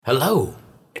Hello,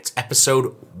 it's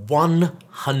episode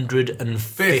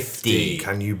 150.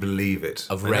 Can you believe it?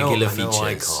 Of regular features.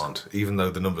 I can't. Even though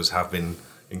the numbers have been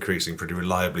increasing pretty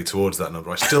reliably towards that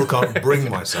number, I still can't bring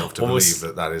myself to believe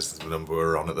that is the number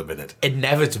we're on at the minute.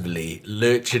 Inevitably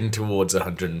lurching towards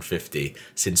 150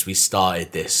 since we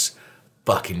started this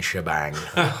fucking shebang.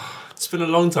 It's been a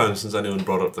long time since anyone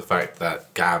brought up the fact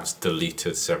that Gav's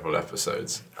deleted several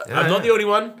episodes. I'm not the only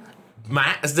one.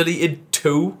 Matt has deleted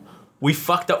 2. We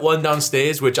fucked up one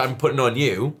downstairs, which I'm putting on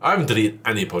you. I haven't deleted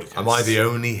any podcasts. Am I the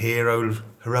only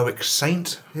heroic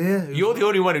saint here? You're the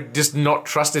only one who just not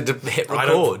trusted to hit I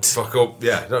don't record. fuck up.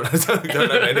 Yeah, don't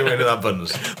let anyone into that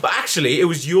buttons. But actually, it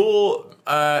was your.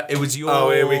 Oh,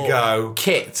 here we go.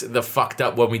 Kit that fucked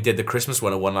up when we did the Christmas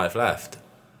one at One Life Left.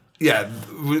 Yeah,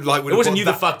 like It wasn't you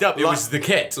that fucked up. It was the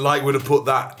kit. Like would have put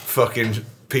that fucking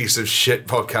piece of shit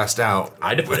podcast out.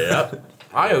 I'd have put it up.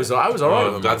 I was alright.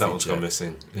 I'm glad that one's gone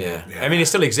missing. Yeah. I mean, it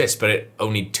still exists, but it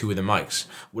only 2 of the mics.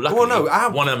 Well, luckily,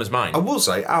 one of them is mine. I will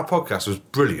say our podcast was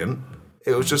brilliant.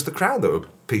 It was just the crowd that were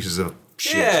pieces of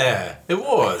shit. Yeah, it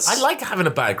was. I like having a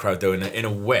bad crowd though, in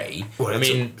a way. Well, I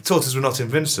mean, it taught us we're not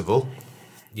invincible.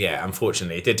 yeah.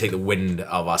 Unfortunately, it did take the wind out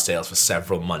of our sails for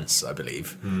several months, I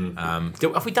believe.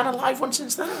 Have we done a live one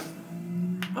since then?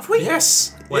 Have we?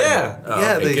 Yes. When? Yeah.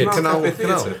 Yeah, okay, the good. canal.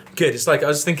 Good. It's like I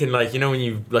was thinking, like, you know, when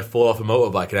you like fall off a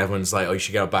motorbike and everyone's like, "Oh, you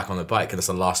should get back on the bike," and that's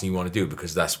the last thing you want to do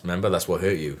because that's what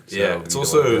hurt you. So Yeah, it's you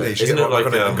also- don't wanna do Hey, it. Isn't it like,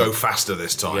 we're going to go faster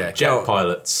this time? Yeah. Jet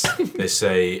pilots, they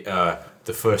say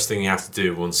the first thing you have to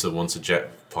do once a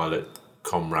jet pilot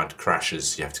comrade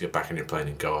crashes, you have to get back in your plane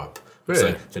and go up.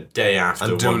 Really? So the day after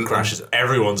And one crashes,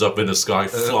 everyone's up in the sky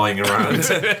flying around,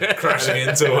 crashing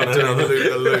into one another.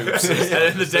 The loops. And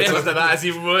then the day after that is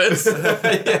even worse.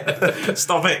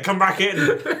 Stop it, come back in.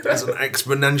 There's an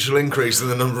exponential increase in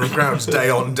the number of crowds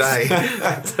day on day.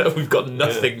 We've got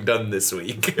nothing done this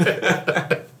week.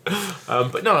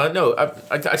 But no.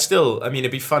 I still. I mean,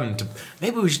 it'd be fun to.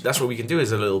 Maybe that's what we can do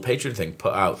as a little Patreon thing.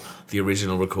 Put out the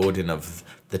original recording of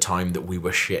the time that we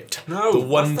were shit. No, the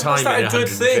one time. That's not in a good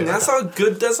 150. thing. That's not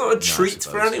good. That's not a treat for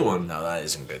suppose. anyone. No, that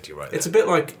isn't good. You're right. It's a bit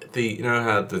like you know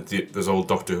how there's old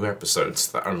Doctor Who episodes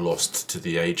that are lost to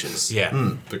the ages.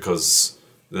 Yeah. Because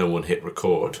no one hit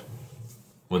record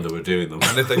when they were doing them.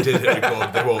 And if they did hit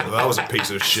record, they won't. That was a piece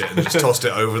of shit, and just tossed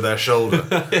it over their shoulder.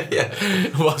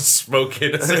 While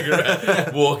smoking a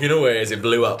cigarette, walking away as it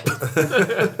blew up.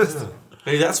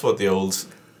 Maybe that's what the old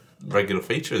regular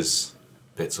features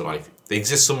bits are like. They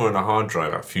exist somewhere on a hard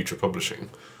drive at Future Publishing,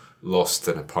 lost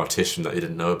in a partition that you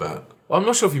didn't know about. Well, I'm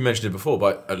not sure if you mentioned it before,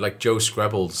 but like Joe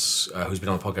Screbbles, who's been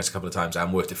on the podcast a couple of times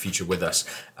and worked at Future with us,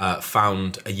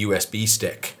 found a USB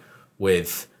stick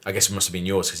with, I guess it must have been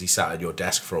yours because he sat at your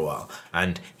desk for a while,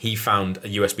 and he found a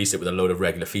USB stick with a load of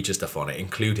regular feature stuff on it,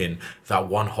 including that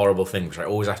one horrible thing which I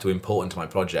always have to import into my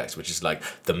projects, which is like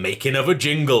the making of a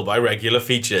jingle by Regular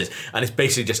Features, and it's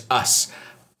basically just us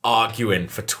arguing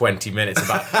for 20 minutes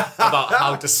about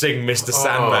how to sing Mr.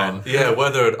 Sandman. Yeah,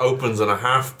 whether it opens on a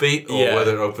half beat or Yeah.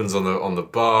 whether it opens on the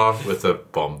bar with a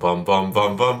bum bum bum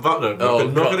bum bum bum. No, Oh,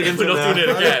 not going to get we're into not doing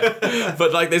it again.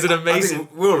 But like, there's an I amazing.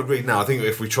 think we're all agreed now. I think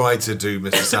if we tried to do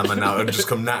Mr. Sandman now, it would just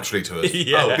come naturally to us.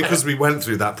 Yeah. Oh, because we went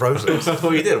through that process.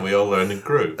 We did. We all learned and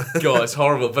grew. God, it's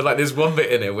horrible. But like, there's one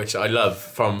bit in it which I love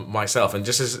from myself, and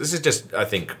this is just I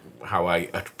think how I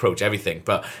approach everything.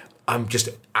 But I'm just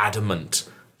adamant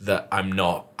that I'm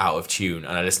not out of tune,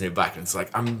 and I listen to it back, and it's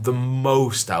like I'm the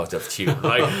most out of tune.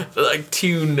 Like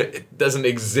tune doesn't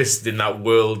exist in that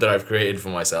world that I've created for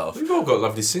myself. We've all got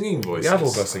lovely singing voices. We have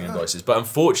all got singing voices, but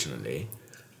unfortunately,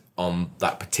 on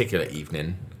that particular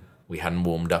evening, we hadn't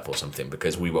warmed up or something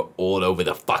because we were all over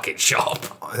the fucking shop.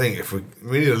 I think if we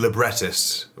need a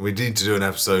librettist, we need to do an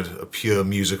episode, a pure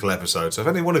musical episode. So if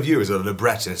any one of you is a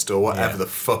librettist or whatever the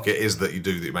fuck it is that you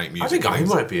do that you make music, I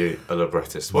think I might be a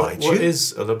librettist. Might What you?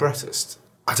 is a librettist?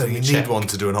 I don't. You need one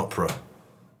to do an opera.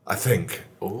 I think.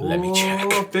 Let me check.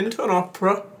 Oh, I've been to an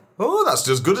opera. Oh, that's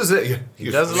as good as it.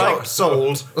 You does like-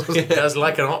 sold. It does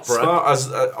like an opera. As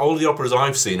all the operas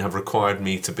I've seen have required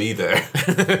me to be there.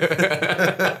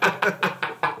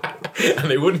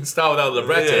 And they wouldn't start without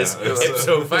librettists, Yeah, it's,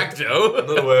 ipso facto. I'm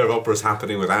not aware of operas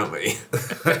happening without me.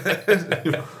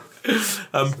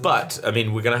 But, I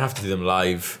mean, we're going to have to do them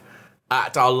live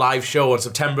at our live show on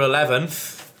September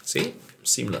 11th. See?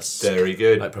 Seamless. Very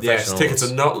good. Like Yes, professionals.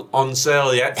 tickets are not on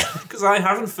sale yet because I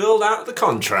haven't filled out the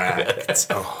contract.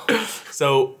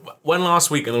 So, when last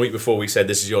week and the week before we said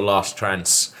this is your last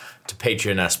chance to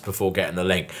Patreon us before getting the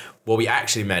link, what we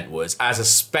actually meant was, as a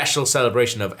special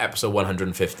celebration of episode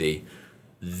 150,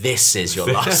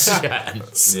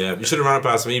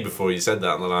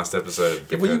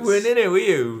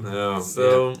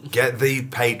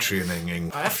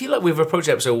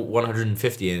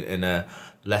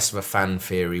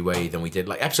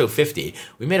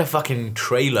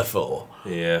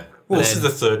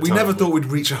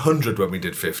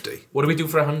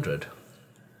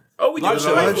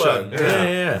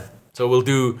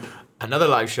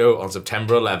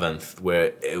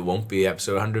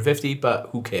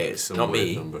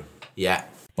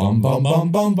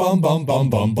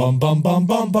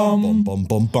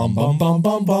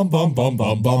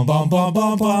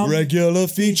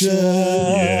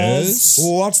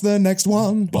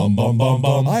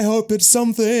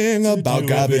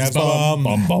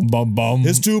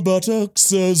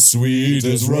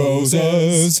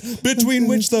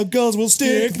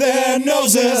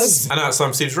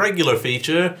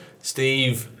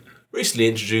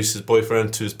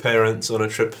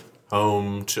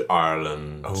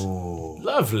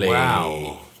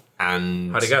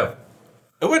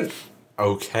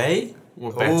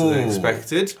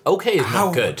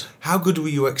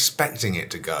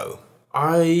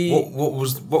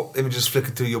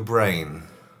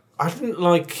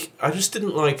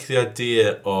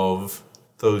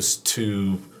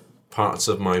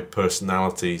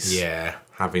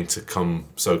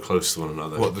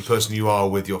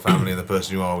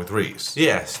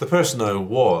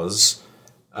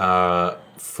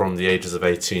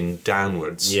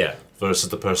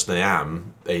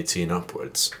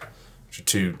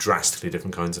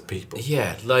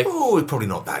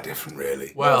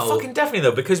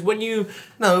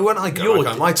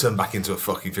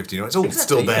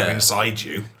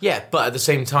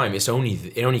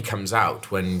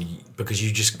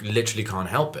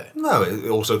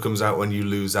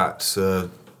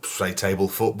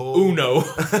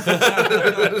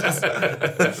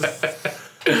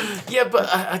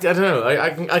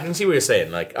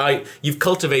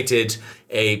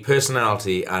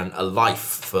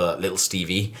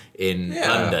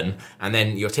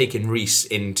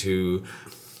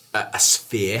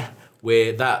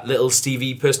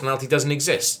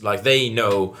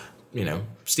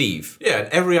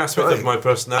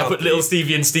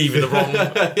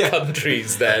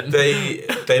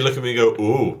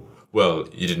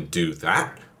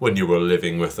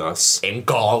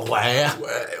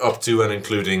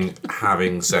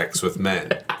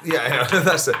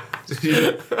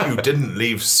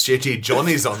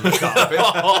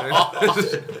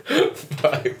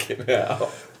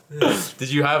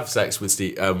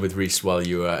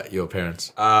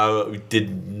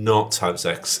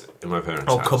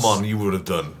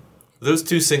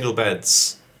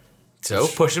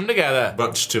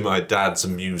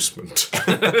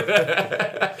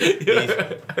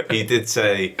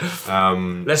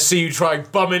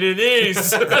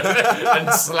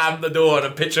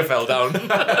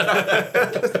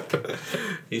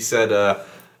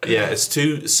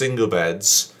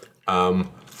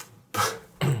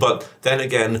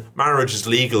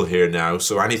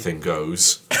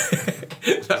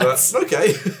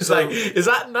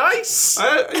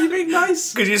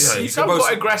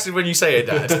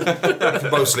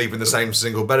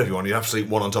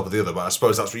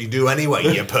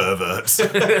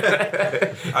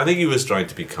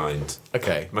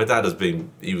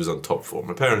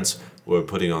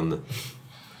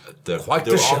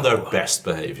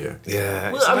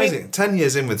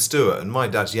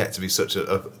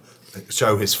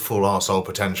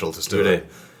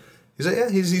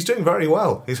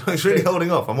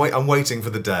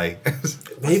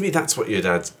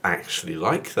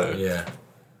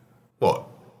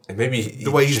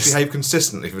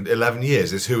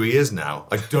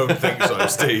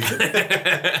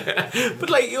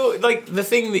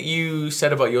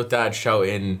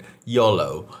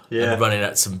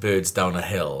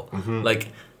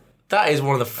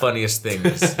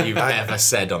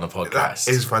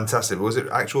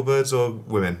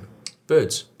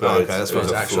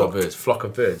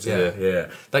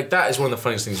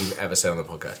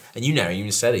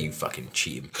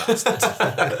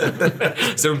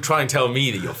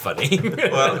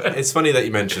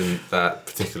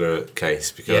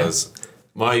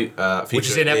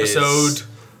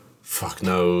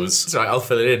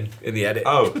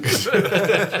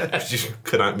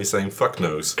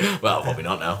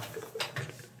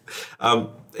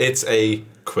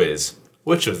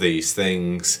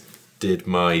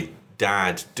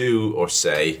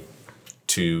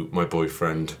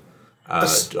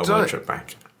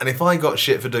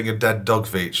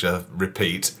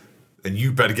 and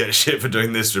you better get shit for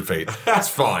doing this repeat. That's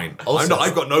fine. I've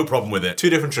got no problem with it. 2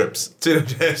 different trips.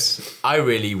 Yes. I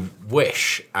really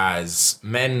wish, as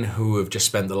men who have just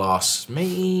spent the last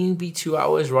maybe 2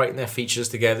 hours writing their features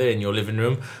together in your living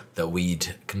room, that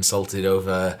we'd consulted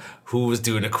over who was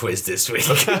doing a quiz this week.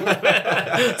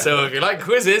 So if you like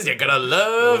quizzes, you're gonna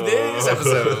love this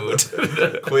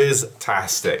episode.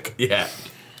 Quiz-tastic. Yeah.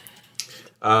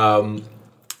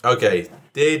 Okay,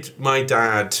 did my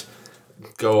dad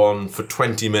go on for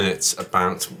 20 minutes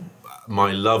about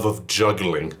my love of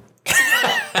juggling?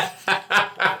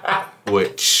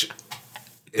 Which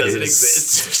Doesn't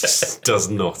exist. Does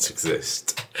not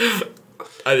exist.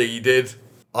 I think he did.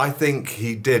 I think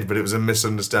he did, but it was a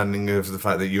misunderstanding of the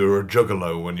fact that you were a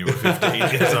juggalo when you were 15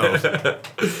 years old.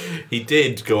 He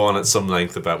did go on at some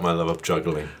length about my love of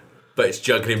juggling. But it's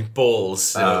juggling balls.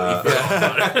 So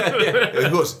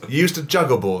Of course, he used to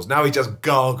juggle balls. Now he just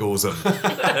gargles them.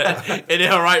 in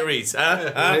it all right, Reese?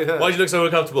 Why'd you look so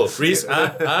uncomfortable? Reese?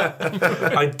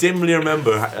 I dimly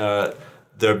remember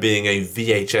there being a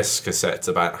VHS cassette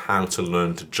about how to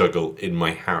learn to juggle in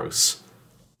my house.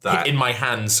 That In my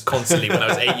hands constantly when I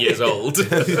was 8 years old.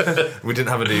 We didn't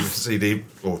have a CD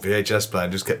or VHS player,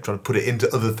 and just kept trying to put it into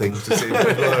other things to see if it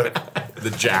would work.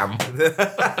 The jam.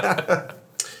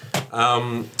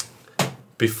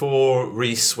 Before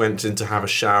Reese went in to have a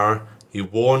shower, he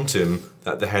warned him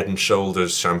that the Head &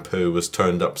 Shoulders shampoo was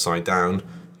turned upside down.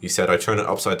 He said, I turn it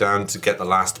upside down to get the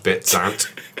last bits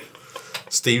out.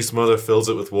 Steve's mother fills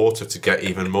it with water to get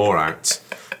even more out.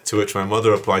 To which my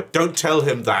mother replied, don't tell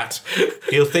him that.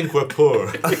 He'll think we're poor.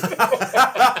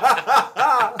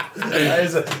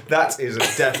 That is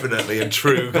definitely a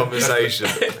true conversation.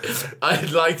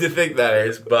 I'd like to think that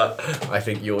is, but I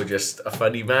think you're just a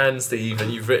funny man, Steve,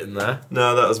 and you've written that.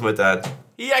 No, that was my dad.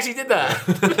 He actually did that.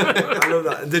 I love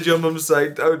that. Did your mum say,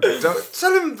 don't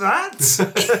tell him that?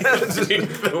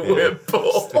 We're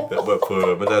poor. That we're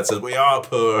poor. My dad says, we are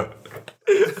poor.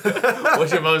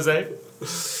 What's your mum say?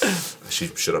 She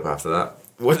shut up after that.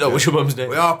 What's your mum's name?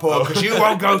 We are poor because you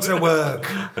won't go to work.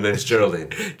 And then it's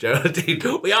Geraldine.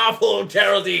 Geraldine. We are poor,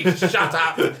 Geraldine. Shut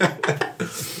up.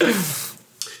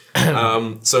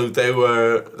 So they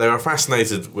were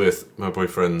fascinated with my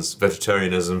boyfriend's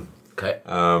vegetarianism. Okay.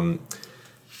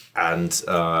 And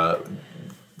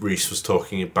Reese was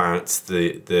talking about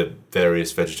the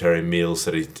various vegetarian meals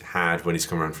that he had when he's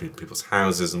come around from people's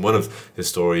houses. And one of his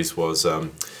stories was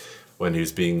when he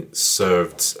was being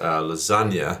served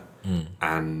lasagna,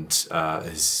 and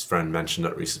his friend mentioned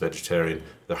that Reese is vegetarian.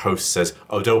 The host says,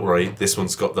 oh, don't worry, this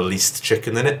one's got the least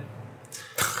chicken in it.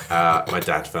 My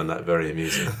dad found that very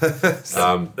amusing.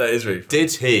 That is really funny.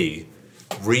 Did he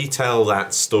retell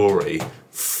that story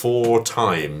 4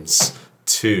 times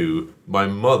to my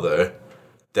mother,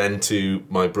 then to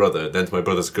my brother, then to my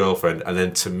brother's girlfriend, and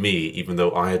then to me, even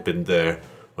though I had been there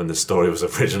when the story was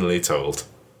originally told?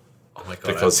 Oh my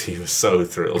God. Because he was so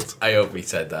thrilled. I hope he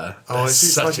said that. Oh, That's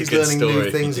it's such like a he's good learning story new if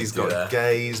he things. did He's do got that.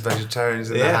 gays, vegetarians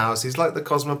in the Yeah. house. He's like the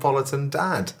cosmopolitan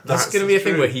dad. That's going to be a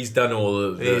thing where he's done all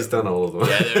of the... He's done all of them.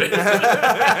 Yeah, there is.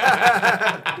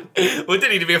 Well, it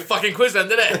didn't need to be a fucking quiz then,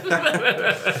 did it?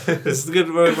 It's the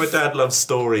good word. My dad loves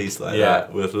stories like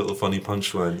that with little funny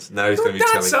punchlines. Now he's going to be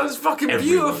That telling. sounds fucking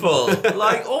everyone. beautiful.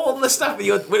 Like all the stuff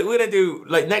that we're gonna do.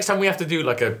 Like next time we have to do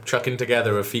like a chucking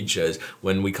together of features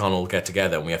when we can't all get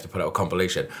together and we have to put out a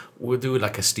compilation. We'll do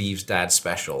like a Steve's Dad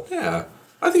special. Yeah,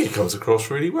 I think he comes across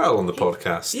really well on the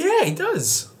podcast. Yeah, he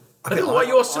does. I don't know why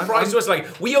you're surprised to us.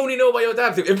 Like, we only know about your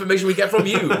dad through information we get from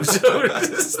you. So it's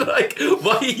just like,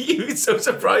 why are you so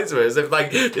surprised with us? If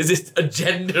like, is this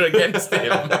agenda against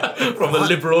him from the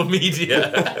liberal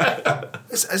media?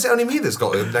 Is it only me that's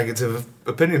got a negative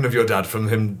opinion of your dad from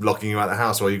him locking you out of the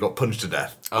house while you got punched to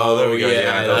death? Oh, there we go.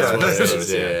 Yeah, that's what it that's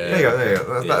is. it, Yeah. There you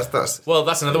go. That's Well,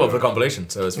 that's another one for the compilation,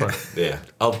 so it's fine. Yeah.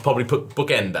 I'll probably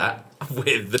bookend that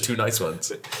with the 2 nice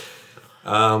ones.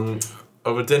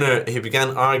 Over dinner, he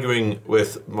began arguing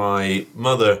with my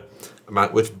mother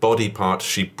about which body part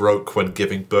she broke when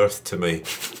giving birth to me,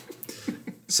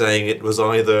 saying it was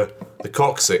either the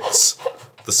coccyx,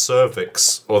 the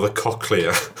cervix, or the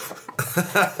cochlea.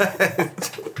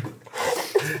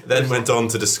 Then went on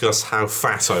to discuss how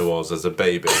fat I was as a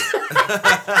baby.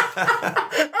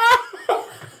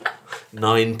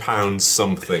 9 pounds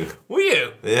something. Were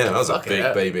you? Yeah, that was a Okay,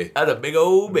 big baby. That's a big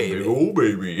old baby. Big old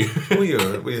baby.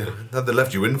 Had they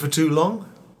left you in for too long?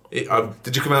 I'm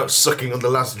Did you come out sucking on the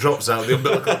last drops out of the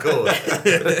umbilical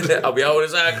cord? I'll be out in a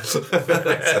sec.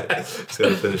 just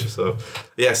going to finish this off.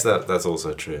 Yes, that's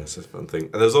also true. It's a fun thing.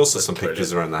 And there's also some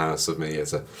pictures around the house of me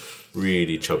as a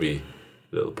really chubby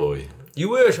little boy. You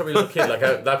were a chubby little kid. Like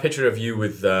that picture of you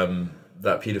with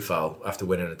that paedophile after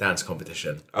winning a dance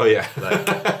competition. Oh yeah.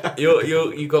 Like,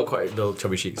 you got quite little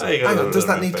chubby cheeks. There you go. Hang on, does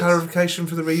that Little need face. clarification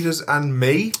for the readers and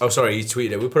me? Oh, sorry, you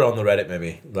tweeted it. We'll put it on the Reddit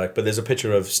maybe. Like, but there's a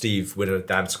picture of Steve winning a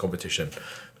dance competition.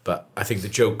 But I think the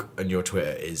joke on your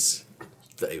Twitter is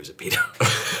that he was a pedo.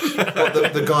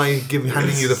 What, the guy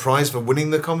handing you the prize for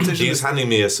winning the competition? He was handing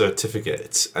me a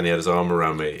certificate, and he had his arm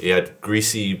around me. He had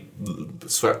greasy,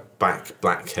 swept back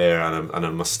black hair and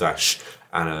a mustache,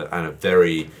 and a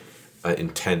very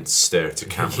intense stare to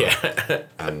camera. Yeah.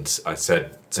 And I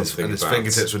said something and his about.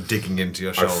 fingertips were digging into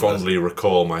your I shoulders. fondly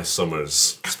recall my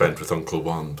summers spent with Uncle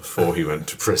Juan before he went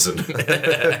to prison.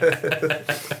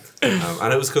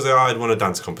 And it was because I had won a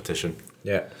dance competition.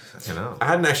 Yeah. You know. I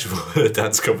hadn't actually won a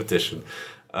dance competition.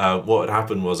 What had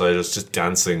happened was I was just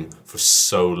dancing for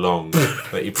so long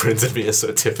that he printed me a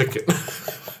certificate.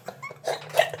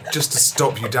 Just to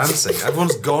stop you dancing.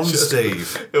 Everyone's gone,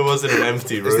 Steve. It was in an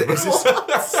empty room.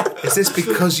 Is this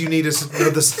because you need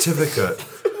another certificate?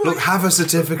 Look, have a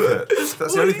certificate. That's the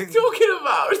What only are you thing. talking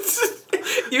about?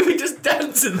 You were just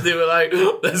dancing. They were like,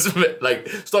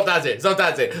 stop dancing.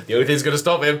 The only thing's going to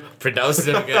stop him, print out a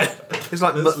certificate. It's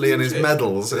like Muttley and his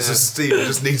medals. It's just Steve who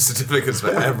just needs certificates for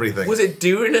everything. Was it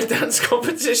during a dance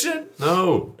competition?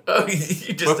 No. Oh, you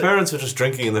My just... parents were just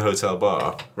drinking in the hotel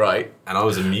bar, Right. and I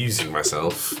was amusing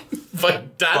myself By by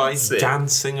dancing.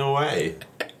 dancing away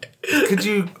Could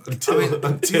you?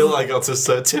 until I got a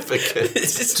certificate.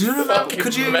 It's just Do you remember- fucking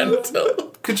could you-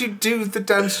 mental. Could you do the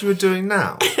dance you were doing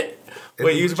now?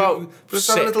 Wait, you was about Let's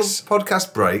have a little 6.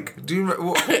 podcast break. Do you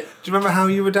remember how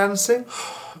you were dancing?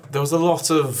 There was a lot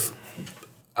of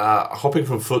hopping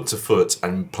from foot to foot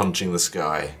and punching the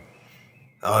sky.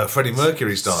 Oh, Freddie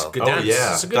Mercury style. Good Oh dance.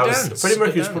 yeah, It's a good that dance. was Freddie It's a good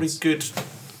Mercury's pretty dance.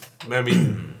 good. I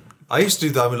mean, I used to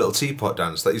do the I'm a little teapot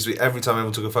dance. That used to be every time I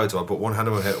ever took a photo, I put one hand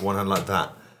on my hip, one hand like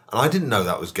that, and I didn't know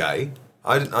that was gay.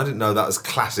 I didn't know that was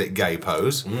classic gay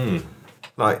pose.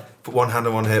 Like put one hand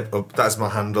on one hip. Oh, that's my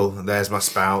handle. And there's my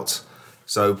spout.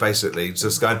 So basically,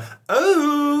 just going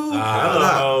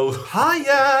hello,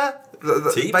 hiya.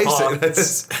 Teapots.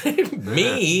 Basically,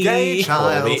 Me. gay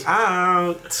child. me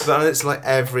out. So it's like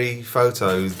every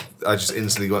photo, I just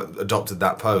instantly adopted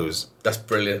that pose, That's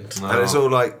brilliant. and it's all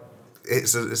like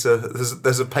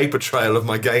there's a paper trail of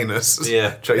my gayness.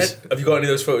 Yeah. Trace. Have you got any of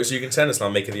those photos you can send us and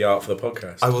I'll make it the art for the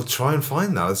podcast? I will try and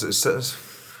find that.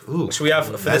 Ooh. Should we have,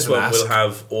 for There's this an one, ask. we'll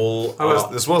have all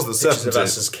This was the pictures of 70s.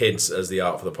 us as kids as the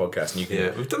art for the podcast, and you can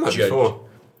Yeah, we've done that judge. before.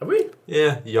 Have we?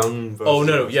 Yeah, young. Oh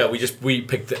no, yeah, we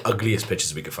picked the ugliest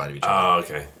pictures we could find of each other, Oh,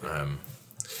 okay.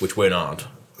 which we're not.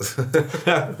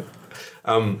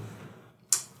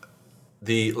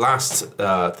 The last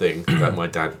thing that my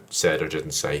dad said or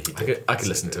didn't say, he did. I could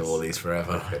listen to all these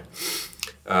forever.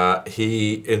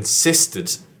 He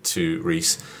insisted to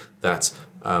Reese that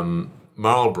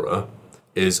Marlborough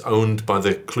is owned by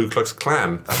the Ku Klux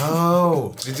Klan.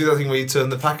 Oh, did you do that thing where you turn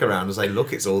the pack around and say,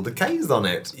 look, it's all the K's on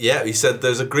it? Yeah, he said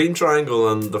there's a green triangle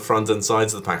on the front and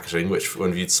sides of the packaging, which,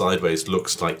 when viewed sideways,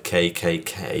 looks like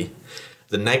KKK.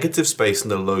 The negative space in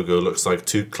the logo looks like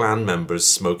 2 Klan members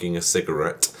smoking a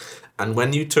cigarette. And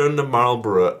when you turn the word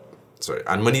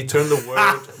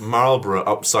Marlborough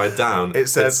upside down, It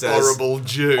says horrible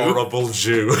Jew. Horrible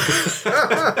Jew.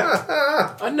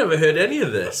 I'd never heard any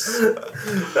of this.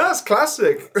 That's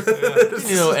classic. I didn't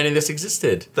know any of this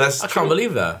existed. That's I true. can't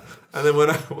believe that. And then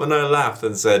when I laughed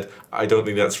and said, I don't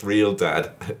think that's real,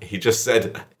 Dad, he just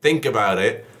said, think about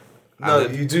it. No,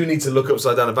 And you do need to look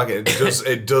upside down and back.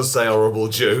 It does say horrible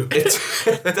Jew. it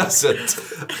doesn't.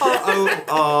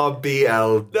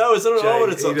 RORBL. No, it's not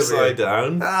when it's JEW. upside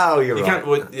down. Oh, you're You right. can't.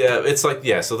 Well, yeah, it's like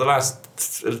so the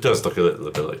last it does look a little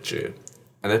bit like Jew,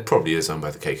 and it probably is owned by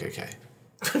the KKK.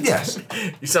 Yes.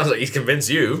 He sounds like he's convinced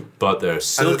you. But they're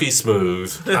silky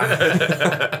smooth.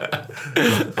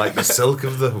 Like the silk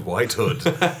of the white hood.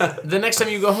 The next time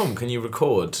you go home, can you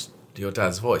record your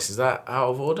dad's voice? Is that out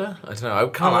of order? I don't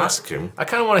know. I'll ask him I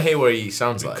kind of want to hear what he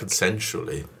sounds like.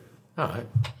 consensually. All right.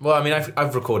 Well, I mean,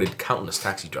 I've recorded countless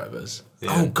taxi drivers.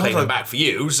 Oh, God. Playing them back for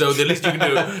you, so the least you can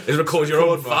do is record your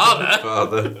own father.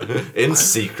 Father, in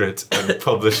secret, and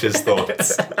publish his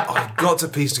thoughts. I've got to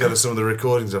piece together some of the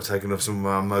recordings I've taken of some of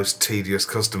our most tedious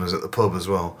customers at the pub as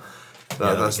well.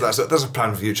 That's a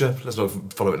plan for the future. Let's not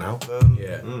follow it now.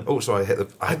 Yeah. Oh, sorry, I hit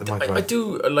the microphone. I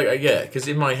do, because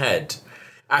in my head,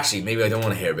 actually, maybe I don't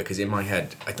want to hear it, because in my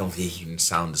head, I don't think he can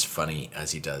sound as funny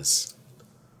as he does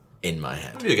in my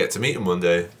head. Maybe you get to meet him one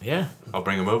day. Yeah. I'll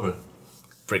bring him over.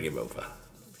 Bring him over.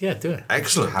 Yeah, do it.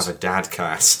 Excellent. Have a dad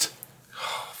cast.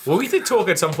 Well, we did talk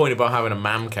at some point about having a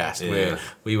mam cast Yeah. where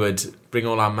we would bring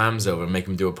all our mams over and make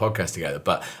them do a podcast together.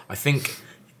 But I think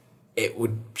it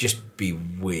would just be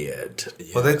weird.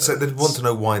 Well, they'd want to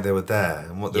know why they were there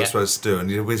and what they were supposed to do,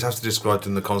 and we'd have to describe to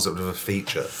them the concept of a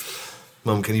feature.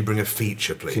 Mum, can you bring a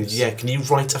feature, please? Can you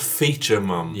write a feature,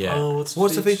 Mum? Yeah. Oh,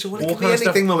 What's a feature? Well, it All can be kind of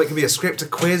anything, Mum. It can be a script, a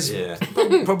quiz. Yeah.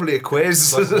 Probably a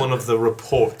quiz. It's like one of the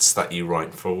reports that you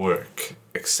write for work,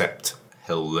 except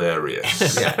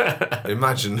hilarious. Yeah.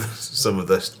 Imagine some of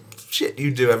the shit you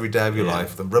do every day of your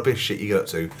life, the rubbish shit you get up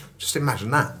to. Just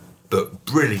imagine that. But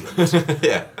brilliant.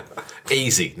 Yeah.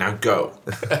 Easy. Now go.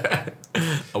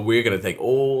 And we're going to take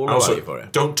all the Also, money for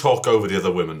it. don't talk over the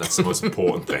other women. That's the most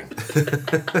important thing.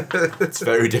 It's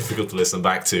very difficult to listen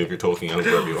back to if you're talking over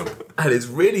everyone. And it's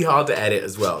really hard to edit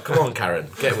as well. Come on, Karen,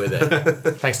 get with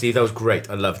it. Thanks, Steve. That was great.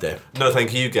 I loved it. No,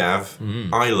 thank you, Gav.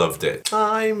 I loved it.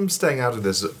 I'm staying out of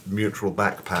this mutual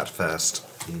backpat fest.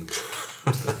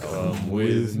 Come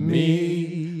with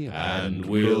me, and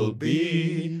we'll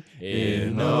be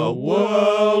in a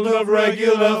world of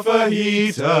regular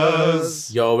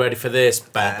fajitas. Y'all ready for this?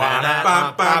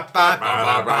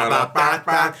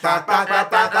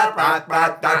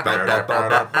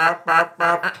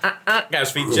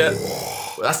 Guys, feature.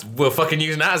 We're fucking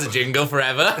using that as a jingle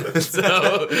forever.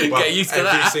 So get used to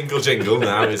Every that. single jingle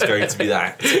now is going to be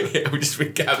that. Yeah, we just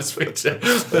read Gav's feature. We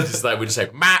just say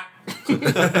Matt.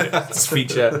 It's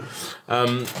feature.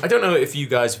 I don't know if you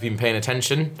guys have been paying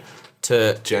attention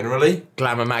to Generally?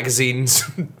 Glamour Magazine's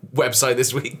website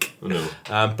this week. No.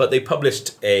 But they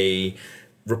published a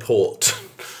report.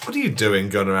 What are you doing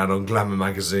going around on Glamour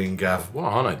magazine, Gav? What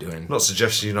aren't I doing? Not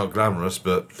suggesting you're not glamorous,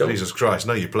 but Jesus Christ,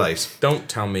 know your place. Don't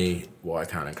tell me what I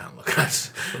can and can't look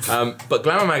at. But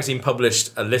Glamour Magazine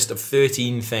published a list of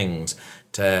 13 things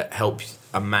to help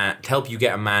you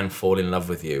get a man fall in love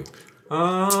with you.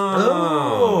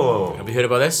 Oh. Have you heard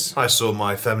about this? I saw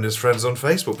my feminist friends on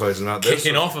Facebook posting about this.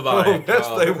 Kicking off about it. Yes,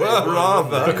 they were,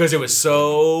 rather. Because it was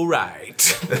so right.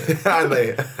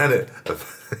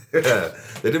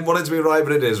 They didn't want it to be right,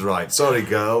 but it is right. Sorry,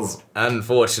 girls.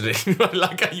 Unfortunately,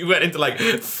 like how you went into like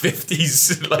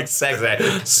 50s like sex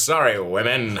there. Sorry,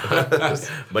 women,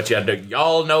 but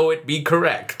y'all know it be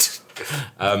correct.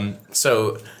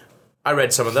 So I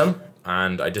read some of them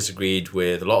and I disagreed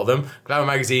with a lot of them. Glamour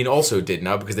Magazine also did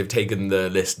now because they've taken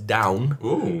the list down.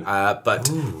 Ooh. But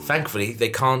thankfully they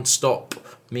can't stop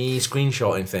me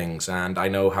screenshotting things, and I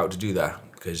know how to do that.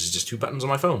 Because it's just 2 buttons on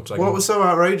my phone. So What was so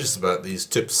outrageous about these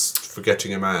tips for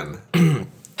getting a man?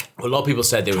 a lot of people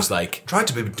said there was like... Tried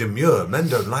to be demure. Men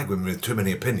don't like women with too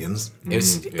many opinions. It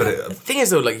was, But the thing is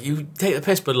though, like, you take the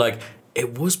piss, but like,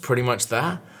 it was pretty much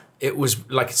that. It was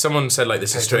like, someone said like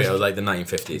this is straight out of like the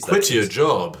 1950s. Quit your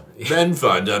job. Men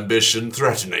find ambition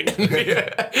threatening.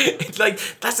 It's like,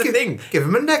 that's the thing. Give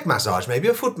him a neck massage, maybe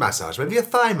a foot massage, maybe a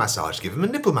thigh massage, give him a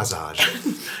nipple massage.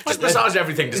 Just massage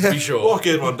everything, just to be sure. Walk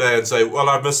in one day and say, well,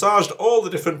 I've massaged all the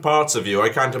different parts of you. I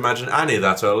can't imagine any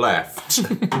that are left.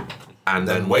 And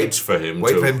then wait for him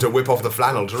Wait for him to whip off the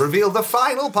flannel to reveal the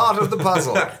final part of the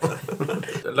puzzle.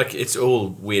 Like, it's all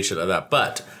weird shit like that.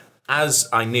 But as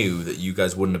I knew that you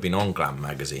guys wouldn't have been on Glam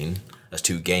Magazine as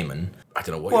 2 gay men, I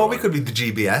don't know what Well, you're we on. could be the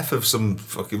GBF of some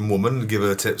fucking woman and give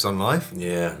her tips on life.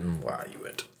 Yeah. Wow, you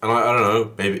would. And I don't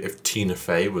know, maybe if Tina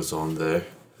Fey was on there.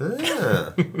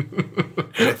 Yeah.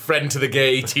 Friend to the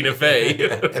gay Tina Fey.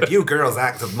 If you girls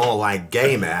acted more like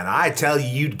gay men, I tell you,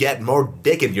 you'd get more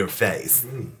dick in your face.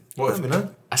 What if, You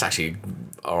know? That's actually...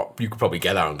 you could probably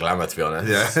get that on Glamour, to be honest.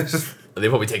 Yeah. They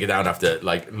probably take it down after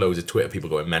like loads of Twitter people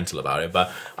going mental about it.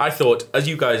 But I thought, as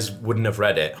you guys wouldn't have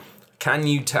read it, can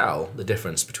you tell the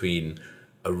difference between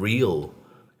a real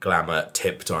Glamour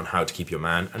tip on how to keep your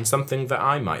man and something that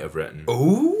I might have written?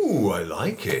 Ooh, I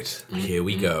like it. Here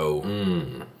we go.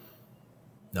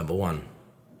 Number 1.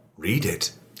 Read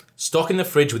it. Stock in the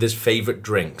fridge with his favourite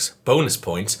drinks. Bonus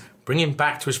points. Bring him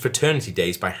back to his fraternity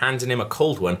days by handing him a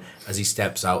cold one as he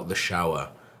steps out the shower.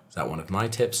 Is that one of my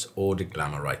tips, or did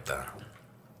Glamour write that?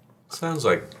 sounds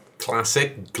like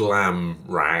classic glam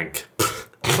rag.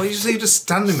 Well, you see, just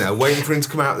standing there waiting for him to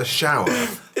come out of the shower,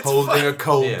 holding a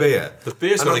cold beer. The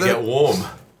beer's And going to then- get warm.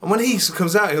 And when he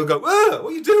comes out, he'll go, what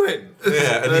are you doing?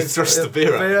 Yeah, and he thrusts the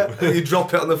beer at him. And you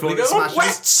drop it on the floor, And and you it go, "Oh,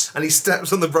 smashes, wet!" and he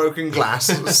steps on the broken glass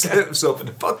and slips up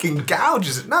and fucking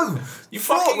gouges it. No, You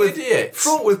fraught fucking with, idiot.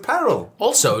 Fraught with peril.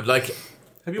 Also, like,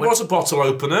 Have you bought a bottle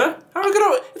opener? How am I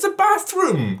going to... It's a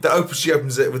bathroom. She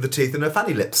opens it with the teeth in her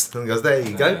fanny lips and goes, there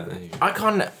you go.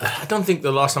 I don't think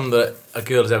the last time that a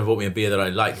girl has ever bought me a beer that I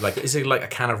liked, like, is it like a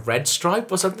can of Red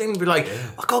Stripe or something? Be like,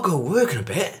 I gotta go work in a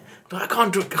bit. But I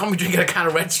can't be drinking a can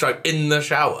of Red Stripe in the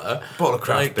shower. Bottle of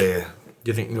craft Like, beer.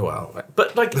 You think, well,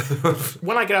 but like,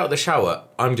 when I get out of the shower,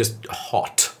 I'm just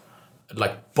hot.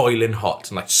 like boiling hot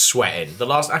and like sweating.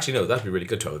 Actually no, that'd be really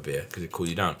good to have a beer because it'd cool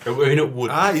you down. I mean, it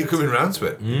would. You're coming round to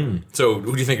it. So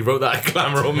who do you think wrote that,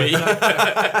 Glamour or me?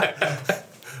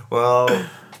 Well,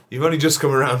 you've only just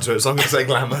come around to it, so I'm going to say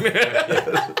Glamour.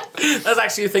 That's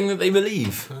actually a thing that they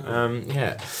believe.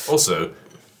 Yeah, Also,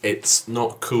 it's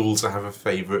not cool to have a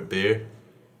favourite beer.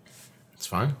 it's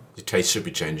fine. Your taste should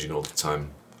be changing all the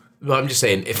time. Well, I'm just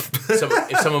saying, if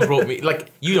someone brought me,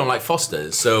 like, you don't like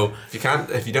Foster's, so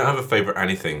If you don't have a favourite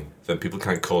anything, then people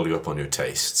can't call you up on your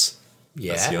tastes.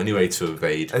 That's the yeah. only way to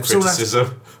evade If someone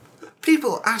criticism.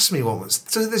 People ask me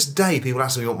to this day, people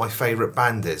ask me what my favourite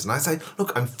band is. And I say,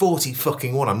 look, I'm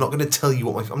 41. I'm not going to tell you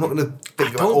I'm not going to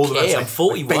think about don't all the care, bands. I'm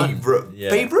 41.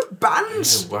 Favourite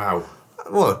bands? Wow.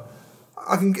 What?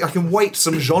 I can weight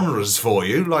some genres for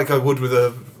you, like I would with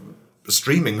a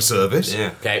streaming service.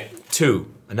 Yeah. Okay, 2.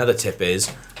 Another tip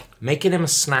is, making him a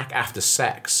snack after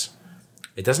sex.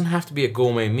 It doesn't have to be a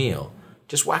gourmet meal.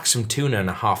 Just whack some tuna in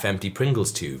a half-empty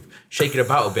Pringles tube. Shake it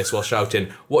about a bit while shouting,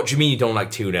 "What do you mean you don't like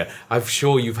tuna? I'm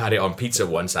sure you've had it on pizza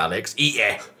once, Alex. Eat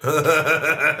it."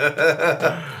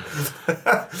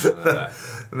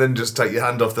 And then just take your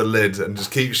hand off the lid and just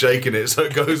keep shaking it so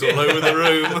it goes all over the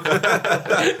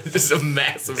room. Just a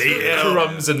mess of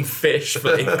crumbs and fish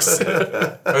flakes.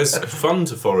 It's fun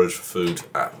to forage for food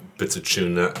at bits of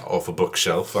tuna off a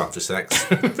bookshelf after sex.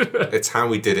 It's how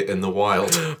we did it in the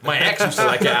wild. My ex used to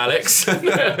like it, Alex.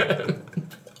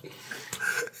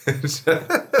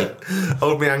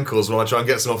 Hold my ankles while I try and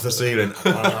get some off the ceiling.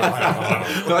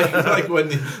 like when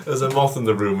there's a moth in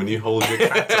the room and you hold your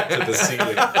cat up to the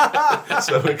ceiling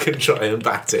so it can try and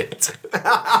bat it.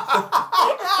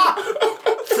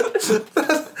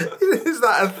 Is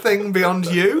that a thing beyond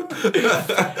you?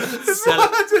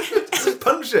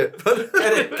 Punch it.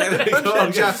 Get it. Punch Come on,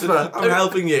 it, Jasper. I'm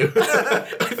helping you. I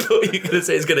thought you were going to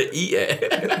say it's going to eat it.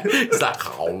 It's like,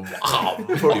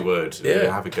 Probably would.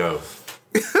 Yeah. Have a go.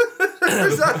 Is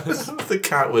that- The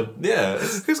cat would. Yeah.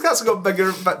 Because cats have got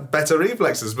better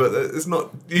reflexes, but it's not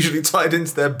usually tied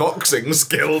into their boxing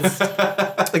skills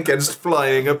against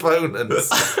flying opponents.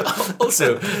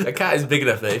 Also, a cat is big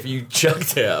enough that if you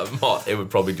chucked it at a moth, it would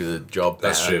probably do the job better.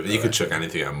 That's true. But you could chuck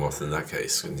anything at a moth in that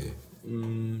case, couldn't you?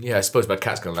 Yeah, I suppose my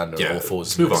cat's going to land on Yeah, all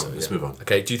fours. let's move on, So, let's yeah. move on.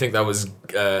 Okay, do you think that was...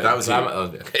 that was you.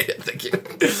 Oh, okay, thank you.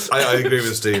 I agree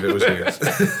with Steve, it was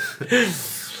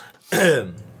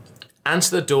you.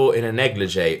 Answer the door in a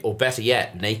negligee, or better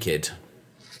yet, naked.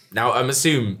 Now, I'm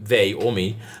assuming they, or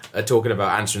me, are talking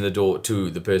about answering the door to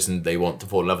the person they want to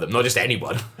fall in love with them. Not just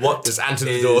anyone. What Just answer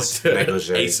the is door to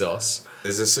negligee? ASOS.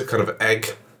 Is this a kind of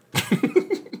egg?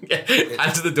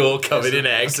 Answer the door covered in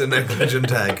eggs. It's a negligent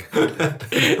egg.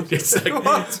 It's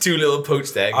like 2 little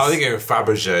poached eggs. I was thinking of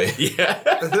Fabergé.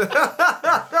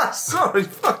 Yeah. Sorry,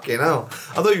 fucking hell.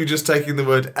 I thought you were just taking the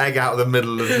word egg out of the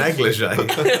middle of negligee.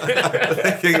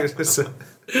 Thinking it's just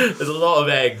There's a lot of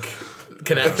egg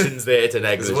connections there to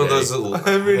negligee. It's one of those little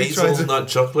I'm really trying to- hazelnut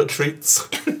chocolate treats.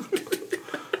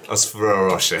 That's Ferrero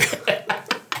Rocher.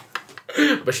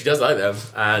 But she does like them,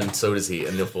 and so does he,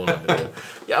 and they'll fall in love with him.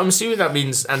 Yeah, I'm assuming that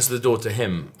means answer the door to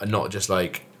him, and not just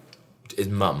like his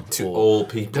mum. To all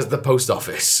people. Just the post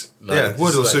office. Like, yeah,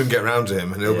 word will just soon get round to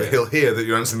him, and he'll hear that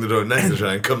you're answering the door in negligee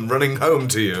and come running home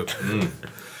to you.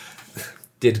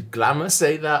 Did Glamour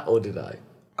say that, or did I?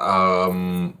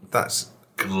 That's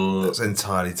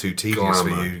entirely too tedious for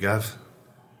Glamour. you, Gav.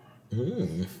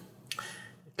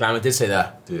 Glamour did say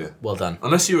that. Yeah. Well done.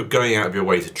 Unless you were going out of your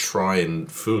way to try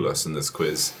and fool us in this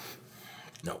quiz,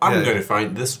 No. I'm Yeah. going to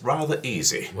find this rather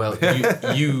easy. Well,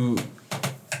 you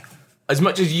as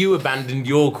much as you abandoned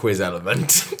your quiz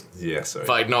element Yeah, sorry.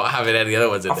 by not having any other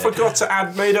ones in I there. forgot to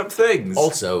add made-up things.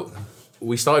 Also,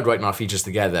 we started writing our features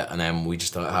together, and then we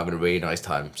just started having a really nice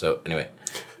time. So anyway,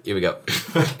 here we go.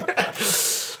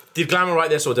 Did Glamour write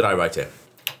this, or did I write it?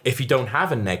 If you don't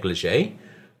have a negligee,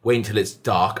 wait until it's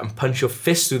dark and punch your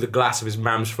fist through the glass of his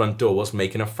mum's front door whilst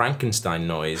making a Frankenstein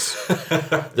noise.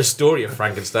 The story of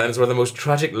Frankenstein is one of the most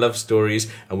tragic love stories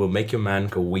and will make your man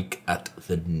go weak at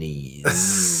the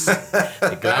knees.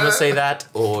 Did Glamour say that,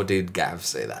 or did Gav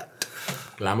say that?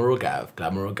 Glamour or Gav?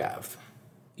 Glamour or Gav?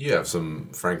 You have some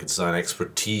Frankenstein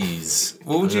expertise.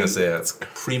 What would I'm gonna you- say? That's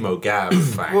primo Gav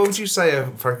fact. What would you say a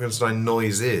Frankenstein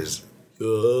noise is?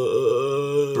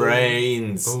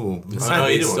 Brains. Ooh, Oh, no,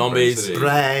 he didn't want zombies. brains, did he?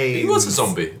 brains. He was a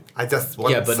zombie. I just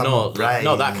want Yeah, but some not brains.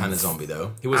 that kind of zombie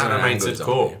though. He wasn't an angry Animated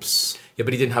zombie. corpse. Yeah,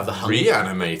 but he didn't have the hunger.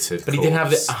 Reanimated But he didn't have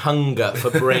the hunger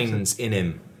for brains in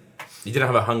him. He didn't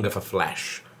have a hunger for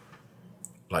flesh.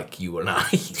 Like you and I.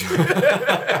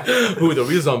 Who are the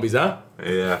real zombies, huh?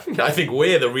 Yeah. I think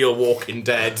we're the real Walking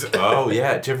Dead. Oh,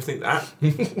 yeah. Did you ever think that?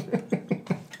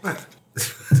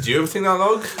 Did you ever think that,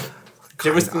 Log? Do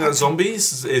you ever think that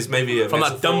zombies is maybe a From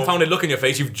that metaphor dumbfounded look in your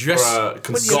face, you've just for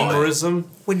consumerism?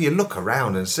 When you look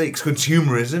around and see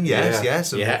consumerism, yes, Yeah.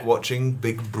 yes, and Yeah. watching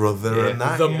Big Brother and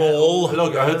that. the yeah. mall.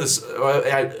 Look, I heard this.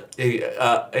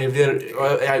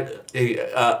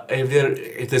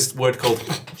 This word called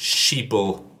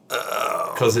sheeple,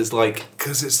 because it's like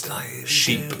Because it's like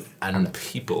sheep and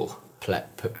people,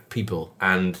 People.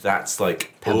 and that's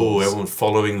like Pebbles. everyone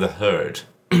following the herd.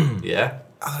 Yeah.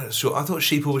 I thought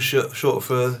sheeple was short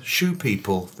for Shoe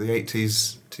People, the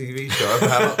 80s TV show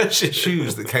about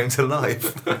shoes that came to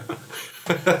life.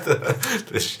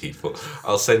 The sheeple.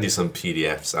 I'll send you some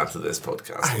PDFs after this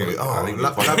podcast. I think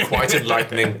you'll find it quite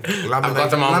enlightening. I've got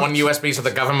them on one USB so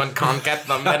the government can't get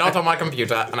them. They're not on my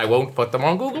computer, and I won't put them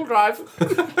on Google Drive.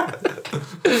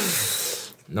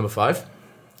 Number 5.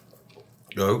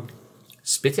 Go.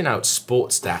 Spitting out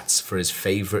sports stats for his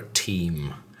favourite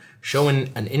team.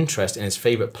 Showing an interest in his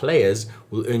favourite players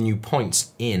will earn you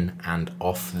points in and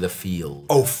off the field.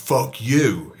 Oh, fuck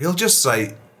you. He'll just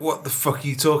say, what the fuck are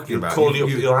you talking about?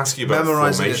 He'll ask you about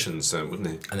memorising it. formations, then, wouldn't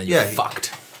he? And then you're Yeah,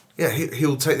 fucked. Yeah,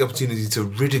 he'll take the opportunity to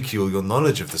ridicule your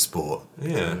knowledge of the sport.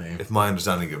 Yeah. If my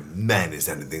understanding of men is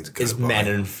anything to go It's by. men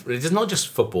and... It's not just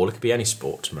football, it could be any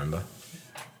sport, remember?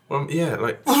 Well, yeah,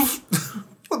 like.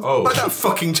 Like that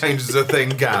fucking changes a thing,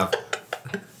 Gav.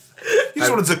 You just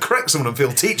wanted to correct someone and feel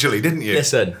teacherly, didn't you?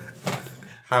 Listen,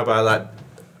 How about that?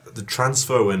 The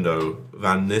transfer window,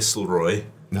 Van Nistelrooy,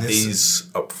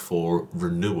 he's up for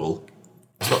renewal.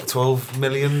 12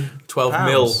 million 12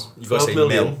 pounds. mil. You gotta 12 say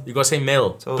million. mil. You gotta say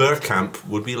mil. Bergkamp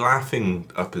would be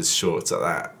laughing up his shorts at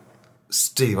that.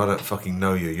 Steve, I don't fucking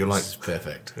know you. You're like...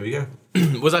 Perfect. There we go.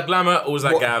 Was that Glamour or was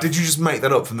that What, Gav? did you just make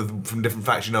that up from different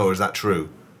facts you know, or is that true?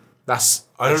 That's...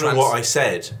 I don't know what I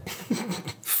said.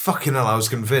 Fucking hell, I was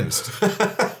convinced.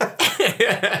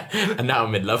 And now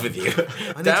I'm in love with you.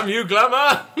 Damn you,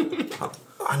 Glamour!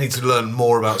 I need to learn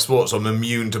more about sports. I'm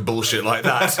immune to bullshit like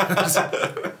that.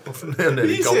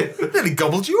 nearly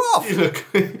gobbled you off. You look.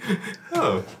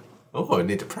 Oh, I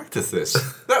need to practice this.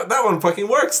 That one fucking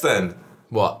works then.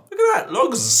 What? Look at that.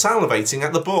 Logs salivating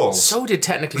at the balls. So did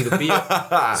technically the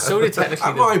beer. So did technically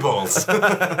At my balls.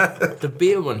 the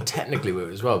beer one technically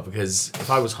worked as well, because if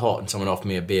I was hot and someone offered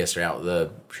me a beer straight out of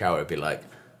the shower, it'd be like,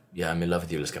 yeah, I'm in love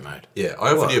with you, let's get married. Yeah,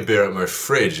 I offered you a beer at my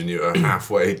fridge and you were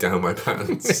halfway down my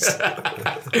pants.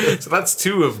 So that's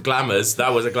 2 of Glamours. That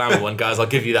was a Glamour one, guys. I'll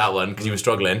give you that one because you were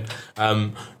struggling.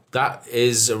 That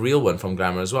is a real one from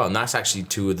Glamour as well, and that's actually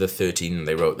 2 of the 13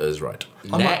 they wrote that is right.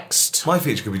 Next. My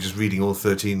feature could be just reading all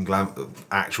 13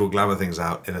 actual glamour things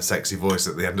out in a sexy voice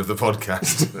at the end of the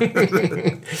podcast.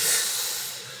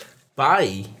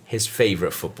 By his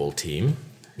favourite football team.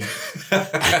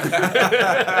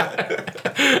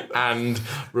 And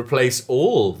replace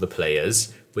all the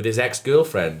players with his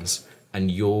ex-girlfriends,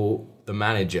 and you're the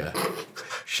manager.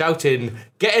 Shouting,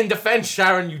 get in defence,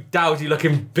 Sharon, you dowdy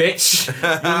looking bitch.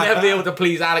 You'll never be able to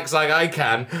please Alex like I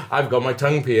can. I've got my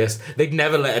tongue pierced. They'd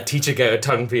never let a teacher get her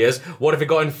tongue pierced. What if it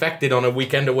got infected on a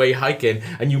weekend away hiking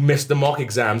and you missed the mock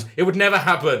exams? It would never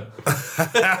happen.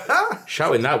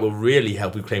 Shouting that will really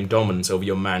help you claim dominance over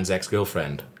your man's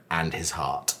ex-girlfriend and his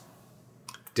heart.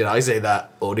 Did I say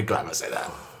that, or did Glamour say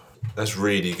that? That's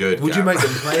really good. Would you Gav. make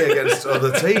them play against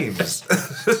other teams?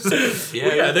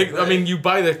 I mean, you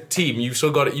buy the team, you've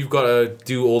still got it. You've got to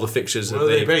do all the fixtures. Where are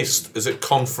they based? Is it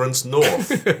Conference North?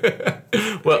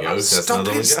 Well, That's Stop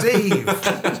another it, one.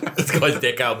 Steve. he's got his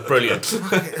dick out. Brilliant,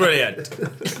 brilliant.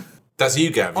 That's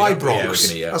you, Gav. Yeah, Ibrox. we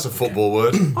can hear. That's a football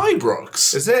word.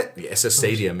 Ibrox. Is it? Yeah, it's a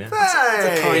stadium. Yeah.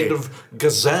 Hey! A kind of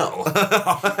gazelle.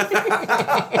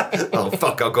 Oh,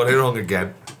 fuck, I've got it wrong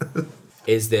again.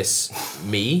 Is this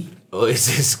me or is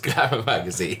this Glamour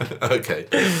magazine? Okay.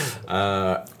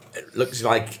 It looks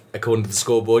like, according to the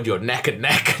scoreboard, you're neck and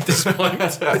neck at this point.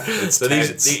 So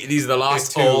tense. these are the last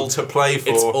It's 2. all to play for.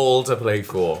 It's all to play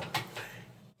for.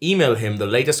 Email him the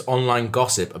latest online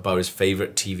gossip about his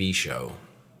favourite TV show.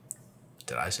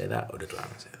 Did I say that or did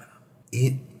Glamour say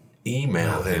that?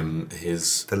 Email him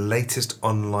his The latest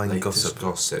online latest gossip.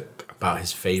 gossip About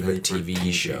his favourite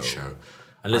TV show.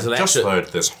 And there's I've an just extra... heard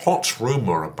this hot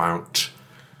rumour about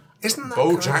Isn't that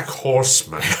BoJack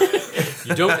Horseman.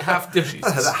 You don't have to...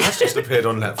 That has just appeared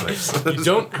on Netflix. You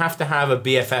don't have to have a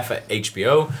BFF at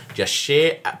HBO. Just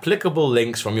share applicable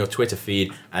links from your Twitter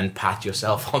feed and pat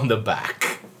yourself on the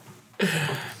back.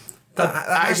 That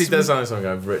actually does sound like something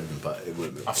I've written, but it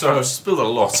would be. Sorry, I've spilled a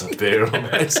lot of beer on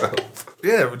myself.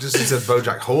 Yeah, it just said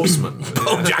BoJack Horseman.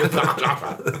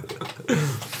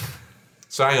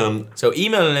 So hang on. So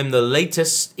email him the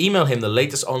latest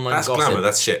online That's gossip Glamour,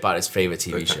 that's shit. about his favourite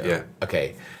TV show. yeah.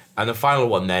 Okay. And the final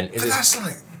one then is But that's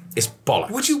like, it's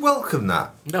bollocks. would you welcome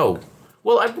that? No.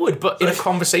 Well, I would, but in a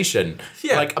conversation.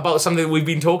 Yeah. Like, about something we've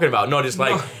been talking about, not just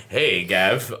like, hey,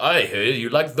 Gav, I heard you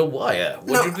like The Wire.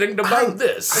 What do you think about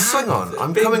this? Hang on,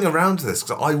 I'm coming around to this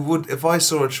because I would, if I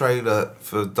saw a trailer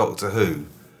for Doctor Who,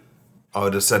 I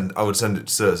would send it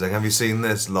to Sir saying, "Have you seen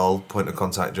this? Lol. Point of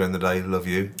contact during the day. Love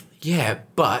you." Yeah,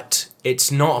 but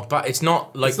it's not like It's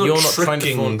not you're not trying to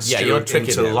tricking form, yeah, Stuart you're tricking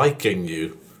into him. liking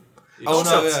you. Oh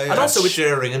no, yeah, yeah. And also That's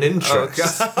sharing an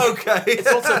interest. Okay.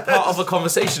 It's also part of a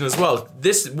conversation as well.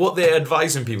 What they're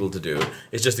advising people to do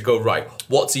is just to go, right,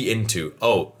 what's he into?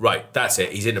 Oh, right, that's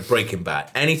it. He's into Breaking Bad.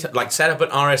 Set up an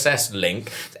RSS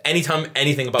link. Anytime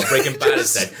anything about Breaking Bad is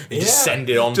said, you just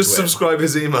send it on Just to him. subscribe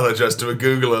his email address to a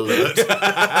Google alert.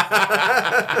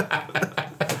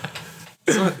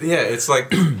 Yeah, it's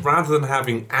like rather than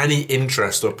having any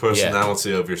interest or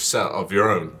personality of yourself of your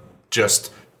own,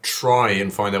 just try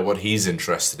and find out what he's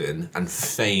interested in and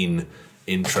feign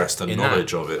interest and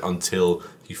knowledge of it until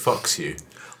he fucks you.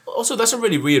 Also, this is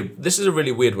a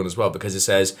really weird one as well, because it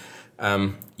says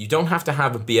you don't have to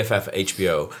have a BFF at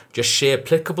HBO. Just share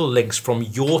applicable links from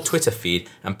your Twitter feed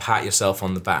and pat yourself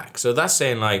on the back. So that's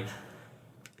saying, like,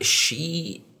 is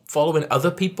she following other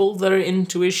people that are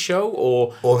into his show,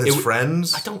 or his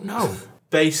friends? I don't know.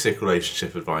 Basic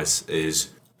relationship advice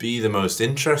is be the most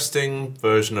interesting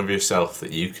version of yourself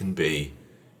that you can be,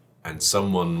 and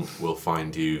someone will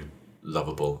find you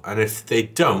lovable. And if they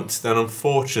don't, then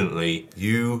unfortunately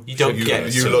You don't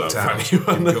get you to looked love out.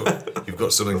 anyone. You've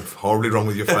got something horribly wrong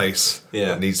with your face. Yeah.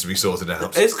 That needs to be sorted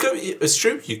out. It's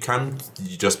true. You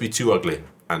just be too ugly,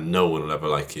 and no one will ever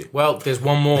like you. Well, there's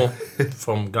one more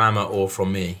from Glamour or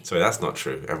from me. Sorry, that's not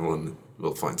true. Everyone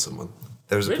will find someone.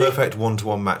 There is a Really? perfect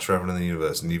one-to-one match for everyone in the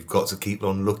universe, and you've got to keep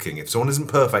on looking. If someone isn't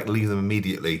perfect, leave them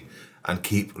immediately and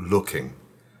keep looking.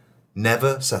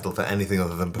 Never settle for anything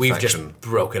other than We've perfection. just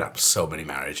broken up so many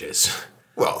marriages.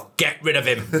 Well, Get rid of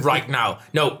him right now.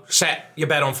 No, set your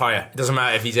bed on fire. It doesn't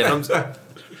matter if he's in it.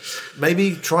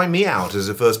 maybe try me out as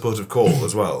a first port of call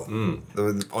as well.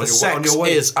 On Sex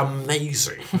way, is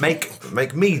amazing.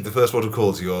 make me the first port of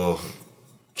call to your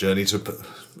journey to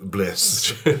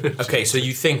bliss. Okay, so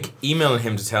you think emailing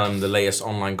him to tell him the latest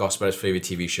online gossip about his favourite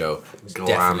TV show is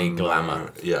definitely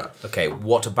Glamour. Yeah. Okay,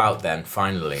 what about then,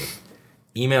 finally?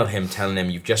 Email him telling him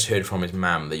you've just heard from his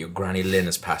mum that your Granny Lynn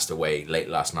has passed away late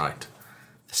last night.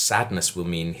 The sadness will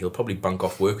mean he'll probably bunk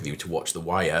off work with you to watch The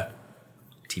Wire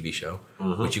TV show,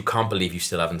 which you can't believe you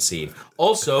still haven't seen.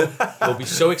 Also, he'll be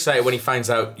so excited when he finds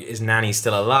out his nanny's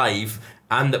still alive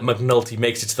and that McNulty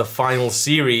makes it to the final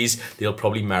series that he'll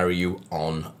probably marry you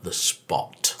on the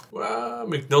spot. Well,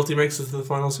 McNulty makes it to the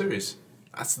final series.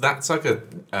 That's like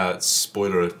a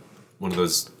spoiler, one of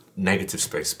those negative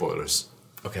space spoilers.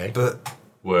 Okay. But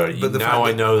Where the fact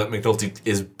I that- know that McNulty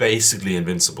is basically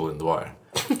invincible in The Wire.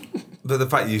 the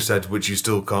fact you said, which you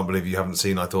still can't believe you haven't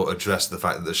seen, I thought addressed the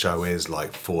fact that the show is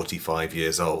like 45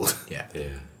 years old. Yeah.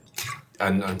 Yeah.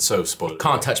 And so spoiler.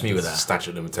 Can't touch me with that. Statute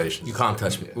of limitations. You can't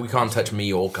touch me. We can't touch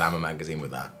me or Glamour magazine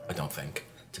with that. I don't think,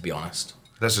 to be honest.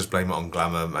 Let's just blame it on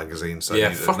Glamour magazine. So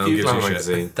Yeah, fuck no you, gives a Glamour shit.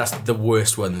 magazine. That's the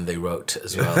worst one that they wrote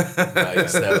as well. Right,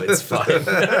 so it's fine.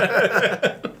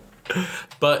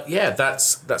 But yeah,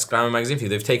 that's Glamour magazine for you.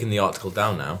 They've taken the article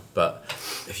down now, but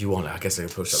if you want it, I guess they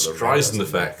can push up the Streisand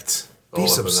effect. Be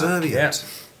All up in that. subservient.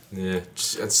 Yeah,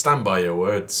 just stand by your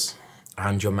words,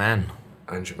 And your man.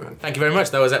 Andrew man. Thank you very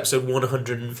much. That was episode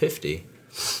 150.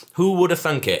 Who would have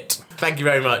thunk it? Thank you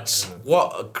very much.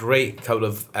 What a great couple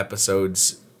of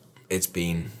episodes it's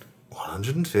been.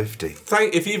 150.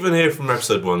 If you've been here from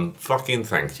episode 1, fucking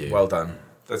thank you. Well done.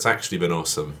 That's actually been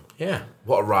awesome. Yeah.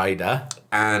 What a rider.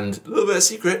 And a little bit of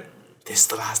secret, this is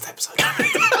the last episode.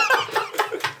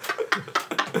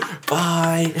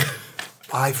 Bye.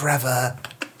 Bye forever.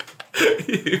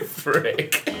 You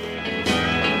frick.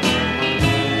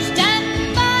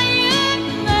 Stand by your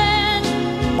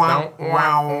man. Wow,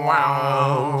 wow,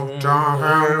 wow.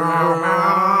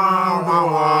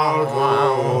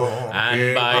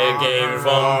 And buy a game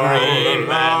from Green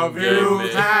Man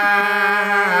Gaming.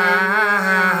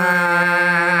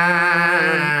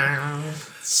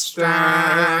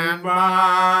 Stand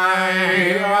by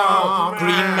your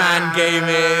Green Man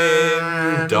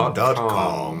Gaming.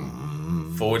 .com.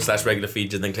 /regular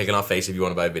features, then click on our face if you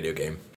want to buy a video game.